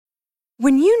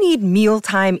When you need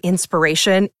mealtime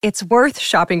inspiration, it's worth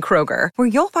shopping Kroger, where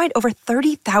you'll find over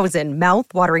 30,000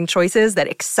 mouth-watering choices that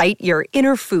excite your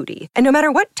inner foodie. And no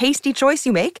matter what tasty choice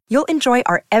you make, you'll enjoy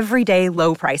our everyday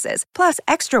low prices, plus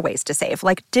extra ways to save,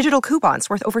 like digital coupons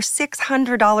worth over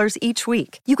 $600 each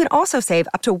week. You can also save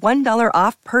up to $1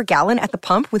 off per gallon at the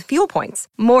pump with fuel points.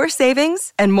 More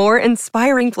savings and more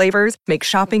inspiring flavors make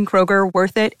shopping Kroger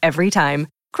worth it every time.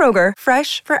 Kroger,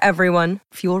 fresh for everyone.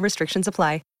 Fuel restrictions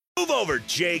apply. Move over,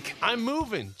 Jake. I'm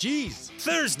moving. Jeez.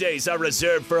 Thursdays are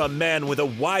reserved for a man with a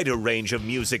wider range of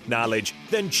music knowledge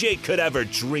than Jake could ever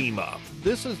dream of.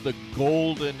 This is the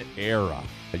golden era.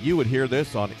 You would hear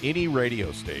this on any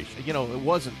radio station. You know, it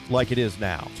wasn't like it is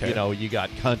now. Okay. You know, you got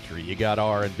country, you got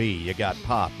R&B, you got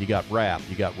pop, you got rap,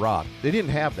 you got rock. They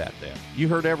didn't have that then. You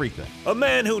heard everything. A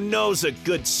man who knows a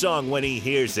good song when he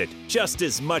hears it, just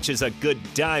as much as a good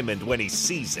diamond when he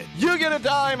sees it. You get a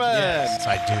diamond! Yes,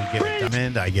 I do get a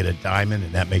diamond. I get a diamond,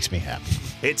 and that makes me happy.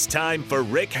 It's time for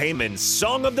Rick Haman's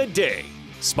Song of the Day,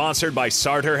 sponsored by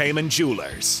Sartor Hamann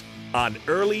Jewelers, on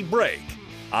Early Break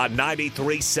on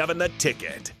 93.7 The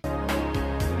Ticket.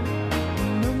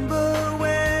 Remember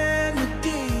when the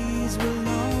days were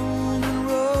long and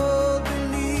rolled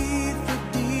beneath the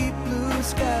deep blue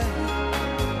sky?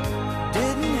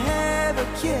 Didn't have a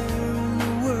care in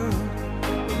the world,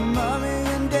 with mommy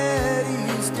and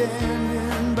daddy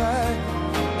standing by.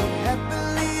 But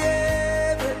happily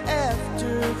ever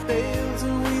after fails,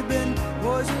 and we've been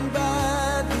poisoned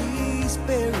by these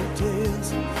fairy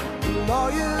tales. The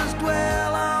lawyers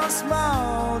dwell on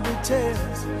small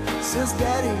details, since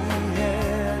daddy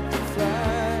had to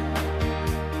fly.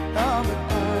 Oh,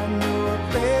 but I know a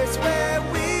place where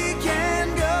we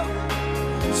can go,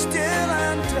 still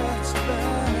untouched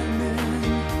by men.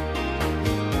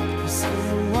 So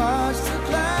watch the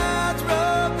clouds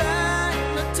roll by,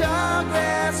 the tall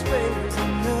grass waves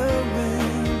in the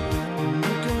wind.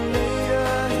 You can lay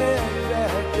your head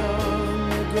back on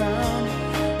the ground,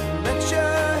 let your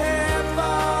hair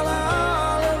fall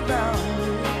all around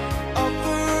you.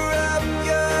 Offer up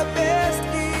your best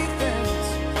defense.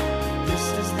 This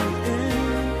is the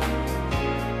end.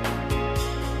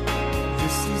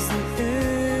 This is the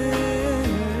end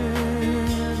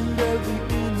of the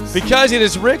innocent. Because it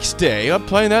is Rick's Day, I'm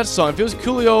playing that song. If it was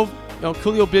Coolio,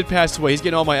 Coolio did pass away. He's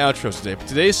getting all my outros today. But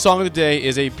today's song of the day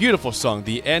is a beautiful song,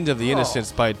 The End of the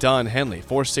Innocents by Don Henley.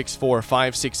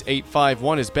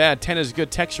 464-568-51 is bad, 10 is good.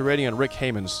 Text your rating on Rick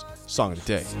Haman's Song of the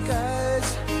Day.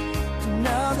 Skies,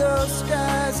 now those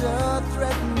skies are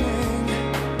threatening.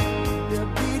 They're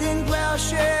beating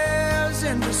plowshares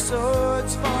into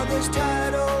swords for this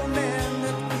tired old man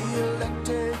that we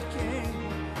elected king.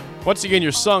 Once again,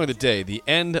 your song of the day, The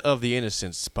End of the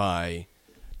Innocents by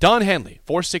Don Henley.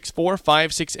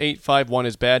 464-568-51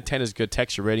 is bad, 10 is good.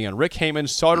 Text your rating on Rick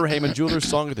Haman's Sartor Hamann Jewelers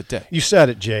Song of the Day. You said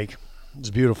it, Jake. It's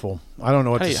beautiful. I don't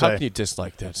know what to say. How can you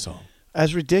dislike that song?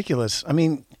 As ridiculous. I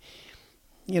mean,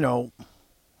 you know,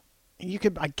 you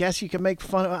could. I guess you could make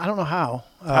fun of. I don't know how.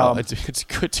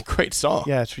 It's a great song.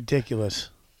 Yeah, it's ridiculous.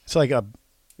 It's like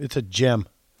it's a gem.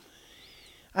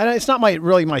 It's not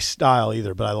really my style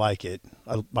either, but I like it.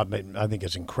 I think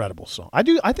it's an incredible song. I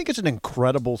think it's an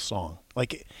incredible song.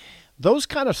 Like, those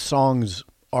kind of songs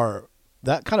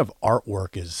that kind of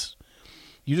artwork is.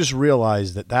 You just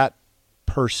realize that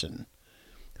person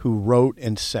who wrote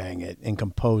and sang it and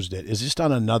composed it is just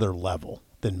on another level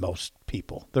than most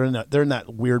people. They're in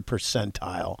that weird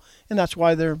percentile, and that's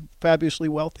why they're fabulously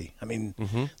wealthy. I mean,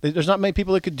 there's not many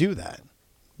people that could do that.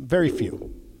 Very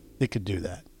few that could do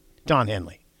that. Don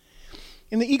Henley.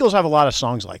 And the Eagles have a lot of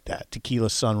songs like that. Tequila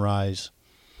Sunrise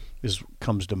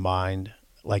comes to mind,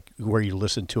 like where you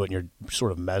listen to it and you're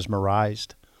sort of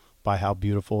mesmerized by how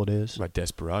beautiful it is. Like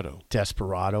Desperado.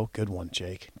 Desperado. Good one,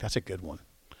 Jake. That's a good one.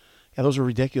 Yeah, those are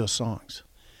ridiculous songs.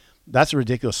 That's a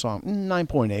ridiculous song.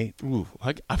 9.8. Ooh,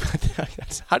 how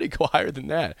do you go higher than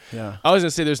that? Yeah. I was going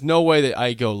to say there's no way that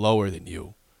I go lower than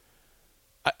you.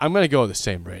 I'm going to go with the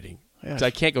same rating. Because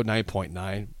I can't go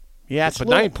 9.9. Yeah, but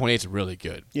 9.8 is really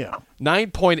good. Yeah.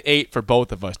 9.8 for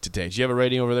both of us today. Do you have a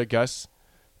rating over there, Gus?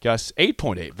 Gus,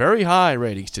 8.8. Very high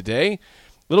ratings today. A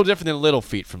little different than Little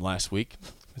Feet from last week.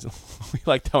 We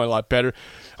like that one a lot better.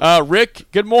 Rick,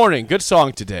 good morning. Good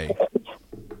song today.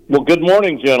 Well, good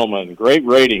morning, gentlemen. Great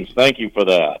ratings. Thank you for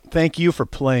that. Thank you for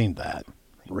playing that,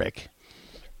 Rick.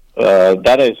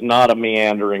 That is not a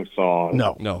meandering song.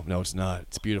 No, it's not.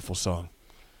 It's a beautiful song.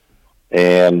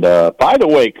 And by the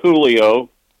way, Coolio,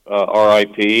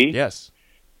 R.I.P. Yes.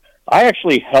 I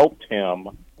actually helped him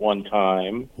one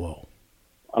time. Whoa.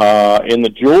 in the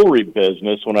jewelry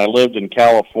business when I lived in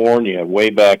California way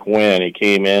back when. He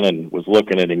came in and was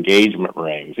looking at engagement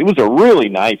rings. He was a really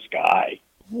nice guy.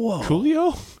 Whoa.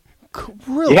 Coolio?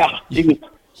 Really? Yeah, he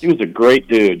was a great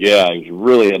dude. Yeah, he was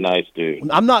really a nice dude.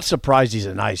 I'm not surprised he's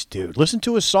a nice dude. Listen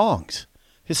to his songs.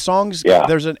 His songs, Yeah.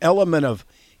 there's an element of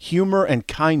humor and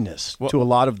kindness to a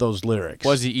lot of those lyrics.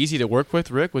 Was he easy to work with,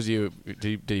 Rick?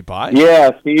 Did he buy?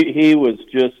 Yes, he was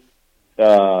just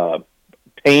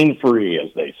pain-free, as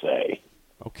they say.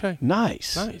 Okay.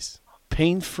 Nice.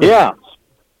 Pain-free. Yeah.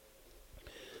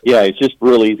 Yeah, he's just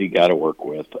real easy guy to work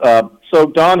with. So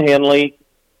Don Henley,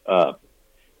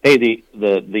 hey,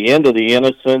 the end of the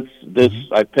Innocents. This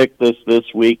I picked this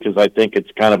week because I think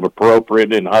it's kind of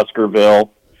appropriate in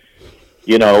Huskerville.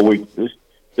 You know,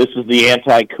 this is the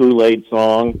anti-Kool-Aid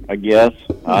song, I guess.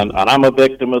 And I'm a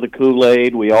victim of the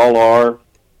Kool-Aid. We all are.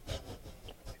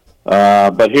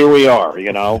 But here we are,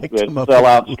 you know.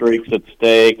 Sellout streaks at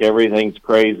stake. Everything's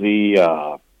crazy.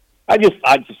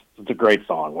 It's a great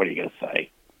song. What are you going to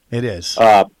say? It is.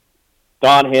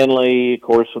 Don Henley, of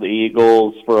course, for the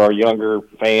Eagles. For our younger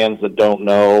fans that don't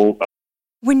know,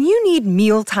 When you need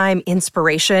mealtime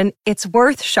inspiration, it's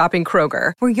worth shopping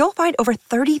Kroger, where you'll find over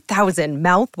 30,000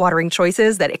 mouth-watering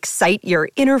choices that excite your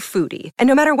inner foodie. And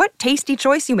no matter what tasty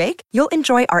choice you make, you'll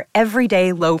enjoy our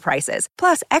everyday low prices,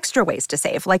 plus extra ways to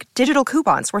save, like digital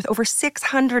coupons worth over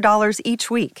 $600 each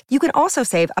week. You can also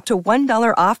save up to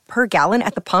 $1 off per gallon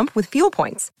at the pump with fuel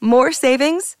points. More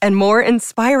savings and more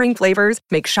inspiring flavors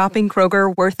make shopping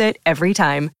Kroger worth it every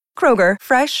time. Kroger,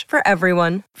 fresh for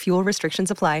everyone. Fuel restrictions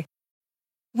apply.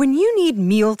 When you need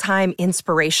mealtime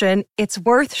inspiration, it's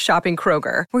worth shopping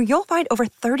Kroger, where you'll find over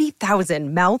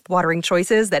 30,000 mouth-watering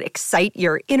choices that excite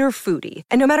your inner foodie.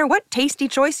 And no matter what tasty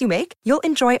choice you make, you'll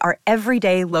enjoy our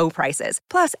everyday low prices,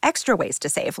 plus extra ways to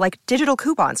save, like digital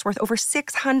coupons worth over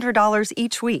 $600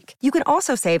 each week. You can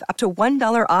also save up to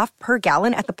 $1 off per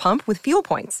gallon at the pump with fuel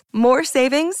points. More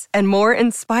savings and more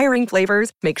inspiring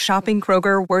flavors make shopping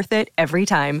Kroger worth it every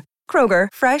time. Kroger,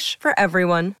 fresh for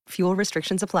everyone. Fuel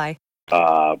restrictions apply.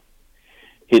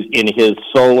 In his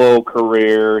solo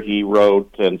career, he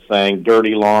wrote and sang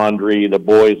Dirty Laundry, The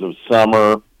Boys of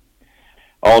Summer,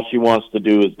 All She Wants to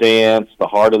Do Is Dance, The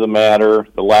Heart of the Matter,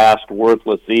 The Last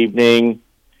Worthless Evening,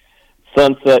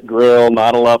 Sunset Grill,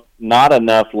 Not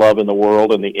Enough Love in the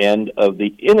World, and The End of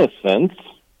the Innocents.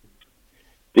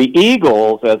 The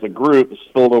Eagles, as a group, has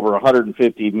sold over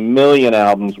 150 million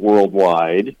albums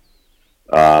worldwide.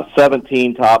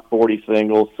 17 top 40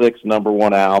 singles, 6 number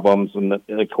one albums, and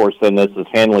of course then this is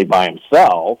Henley by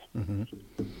himself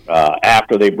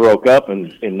after they broke up in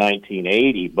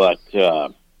 1980. But,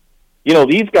 you know,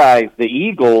 these guys, the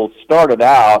Eagles, started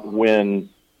out when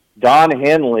Don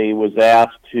Henley was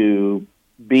asked to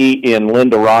be in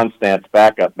Linda Ronstadt's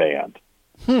backup band.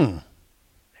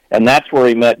 And that's where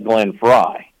he met Glenn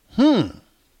Frey,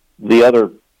 the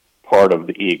other part of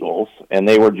the Eagles, and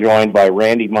they were joined by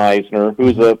Randy Meisner,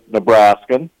 who's a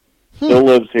Nebraskan, still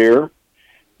lives here,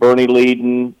 Bernie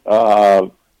Leadon,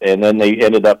 and then they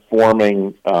ended up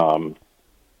forming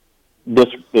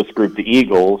this group, the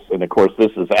Eagles, and of course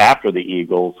this is after the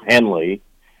Eagles, Henley,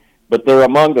 but they're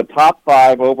among the top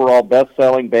 5 overall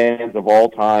best-selling bands of all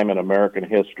time in American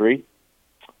history.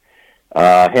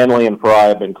 Henley and Frey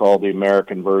have been called the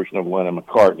American version of Lennon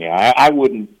McCartney. I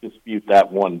wouldn't dispute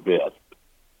that one bit.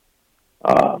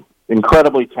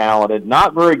 Incredibly talented,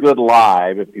 not very good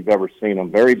live if you've ever seen them,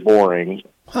 very boring.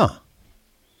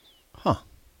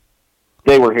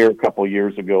 They were here a couple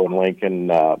years ago in Lincoln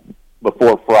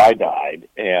before Frey died,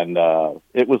 and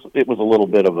it was a little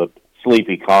bit of a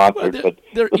sleepy concert. Well, but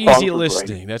they're the songs easy were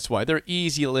listening. great. That's why they're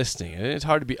easy listening. And it's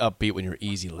hard to be upbeat when you're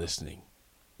easy listening.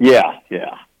 Yeah.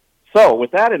 So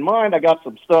with that in mind, I got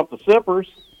some stuff to sippers.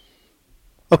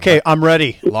 Okay, I'm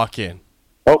ready. Lock in.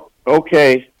 Oh,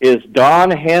 okay. Is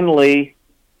Don Henley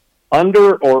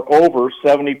under or over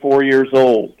 74 years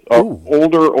old?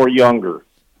 Older or younger?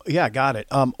 Yeah, got it.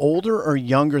 Older or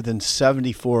younger than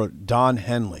 74, Don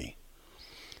Henley.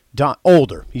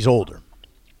 Older. He's older.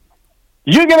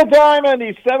 You get a diamond.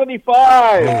 He's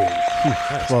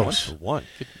 75. Close. 1 for 1.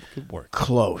 Good work.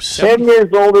 Close. 10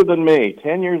 years older than me.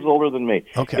 10 years older than me.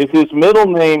 Okay. Is his middle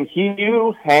name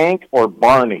Hugh, Hank, or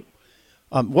Barney?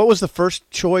 What was the first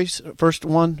choice? First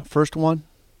one?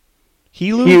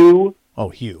 Helu? Hugh, Oh,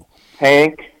 Hugh.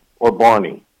 Hank, or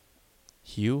Barney?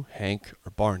 Hugh, Hank,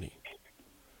 or Barney?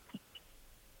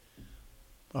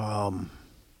 None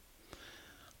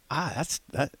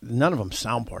of them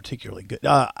sound particularly good.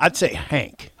 I'd say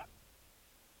Hank.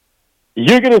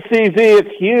 You're going to see Z. It's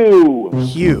Hugh.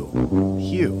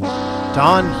 Hugh.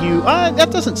 Don Hugh.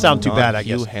 That doesn't sound too Don bad, I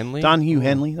Hugh guess. Henley? Don Hugh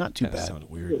Henley. Not too That bad. sounded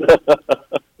weird.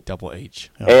 Double H.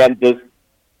 And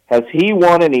has he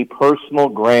won any personal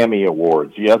Grammy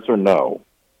awards? Yes or no?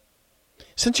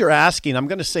 Since you're asking, I'm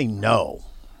going to say no.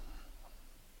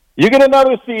 You get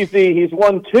another CZ. He's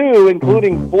won 2,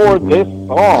 including for this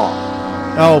song.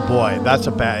 Oh boy, that's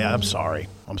a bad. I'm sorry.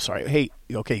 Hey,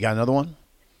 okay, you got another one?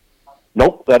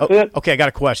 Nope, that's it. Okay, I got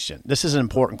a question. This is an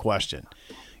important question.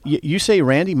 You say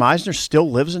Randy Meisner still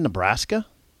lives in Nebraska?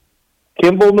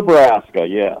 Kimball, Nebraska,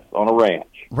 yes, on a ranch.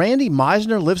 Randy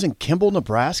Meisner lives in Kimball,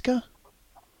 Nebraska?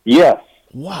 Yes.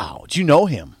 Wow. Do you know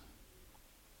him?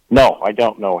 No, I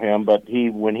don't know him, but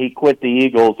when he quit the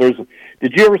Eagles,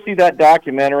 did you ever see that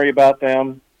documentary about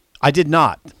them? I did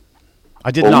not.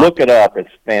 Look it up. It's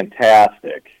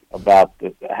fantastic about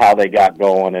how they got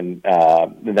going and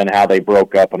then how they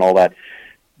broke up and all that.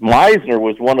 Meisner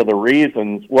was one of the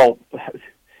reasons. Well,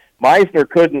 Meisner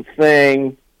couldn't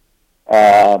sing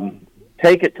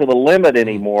Take It to the Limit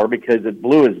anymore because it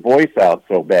blew his voice out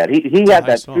so bad. He had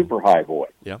that super high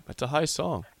voice. Yeah, it's a high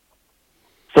song.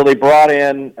 So they brought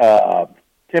in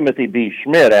Timothy B.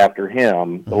 Schmidt after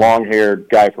him, the long-haired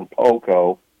guy from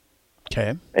Poco.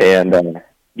 Okay. And,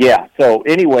 so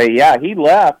anyway, he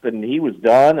left, and he was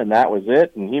done, and that was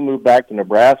it. And he moved back to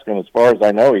Nebraska, and as far as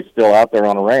I know, he's still out there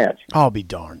on a ranch. I'll be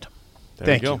darned.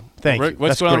 Thank you. Thank Rick, you.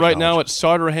 What's going on right now at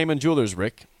Sartor Hamann Jewelers,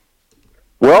 Rick?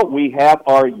 Well, we have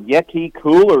our Yeti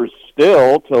coolers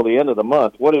still till the end of the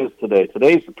month. What is today?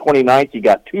 Today's the 29th. You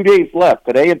got 2 days left,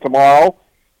 today and tomorrow.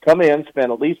 Come in, spend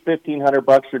at least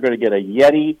 $1,500. You're going to get a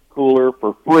Yeti cooler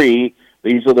for free.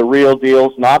 These are the real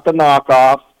deals, not the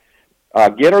knockoffs.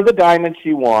 Get her the diamond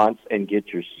she wants and get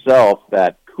yourself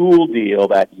that cool deal,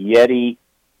 that Yeti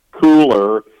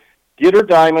cooler. Get her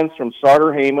diamonds from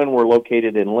Sartor Hamann. We're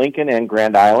located in Lincoln and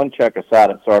Grand Island. Check us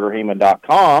out at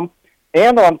sartorhamann.com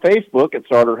and on Facebook at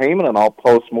Sartor Hamann, and I'll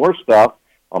post more stuff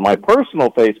on my personal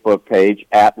Facebook page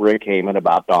at Rick Hamann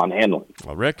about Don Henley.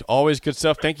 Well, Rick, always good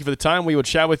stuff. Thank you for the time. We will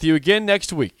chat with you again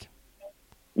next week.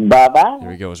 Bye-bye.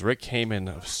 There he goes, Rick Hamann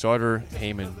of Sartor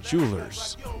Hamann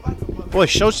Jewelers. Boy,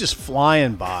 show's just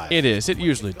flying by. It is. It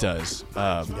usually does.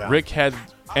 Rick had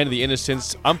End of the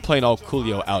Innocents. I'm playing all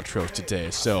Coolio outros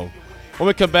today. So when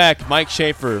we come back, Mike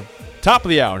Schaefer, top of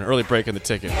the hour, an early break in the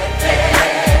ticket.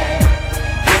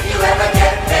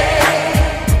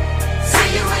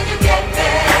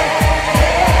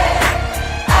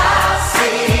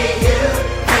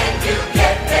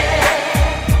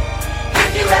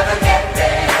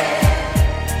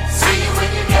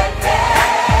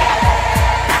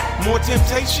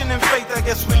 Temptation and faith, I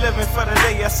guess we living for the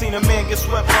day. I seen a man get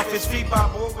swept off his feet by a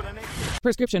boy with an...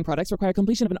 Prescription products require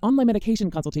completion of an online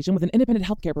medication consultation with an independent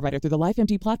healthcare provider through the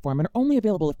LifeMD platform and are only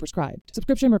available if prescribed.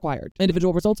 Subscription required.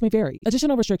 Individual results may vary.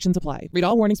 Additional restrictions apply. Read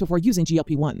all warnings before using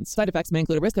GLP-1s. Side effects may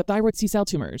include a risk of thyroid C-cell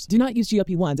tumors. Do not use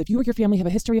GLP-1s if you or your family have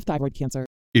a history of thyroid cancer.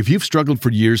 If you've struggled for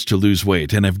years to lose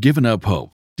weight and have given up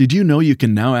hope, did you know you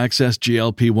can now access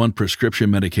GLP-1 prescription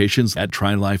medications at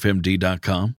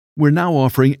TryLifeMD.com? We're now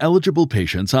offering eligible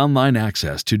patients online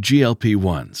access to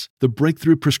GLP-1s, the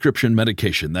breakthrough prescription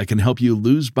medication that can help you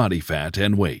lose body fat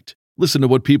and weight. Listen to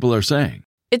what people are saying.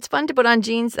 It's fun to put on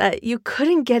jeans that you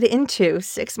couldn't get into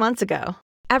 6 months ago.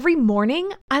 Every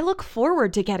morning, I look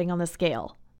forward to getting on the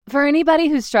scale. For anybody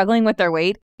who's struggling with their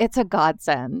weight, it's a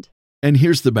godsend. And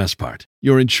here's the best part.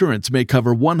 Your insurance may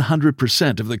cover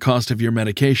 100% of the cost of your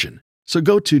medication. So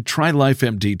go to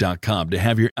TryLifeMD.com to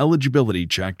have your eligibility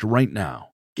checked right now.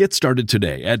 Get started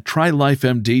today at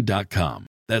TryLifeMD.com.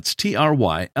 That's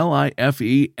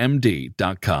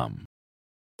TryLifeMD.com.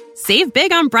 Save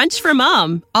big on brunch for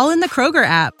mom, all in the Kroger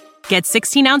app. Get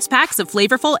 16-ounce packs of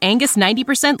flavorful Angus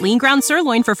 90% lean ground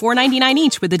sirloin for $4.99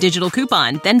 each with a digital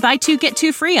coupon. Then buy 2, get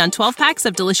 2 free on 12 packs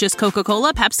of delicious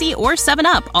Coca-Cola, Pepsi, or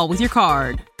 7-Up, all with your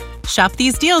card. Shop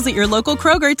these deals at your local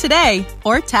Kroger today,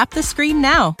 or tap the screen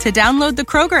now to download the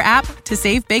Kroger app to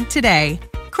save big today.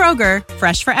 Kroger,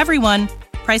 fresh for everyone.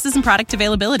 Prices and product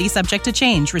availability subject to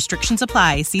change. Restrictions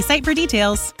apply. See site for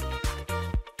details.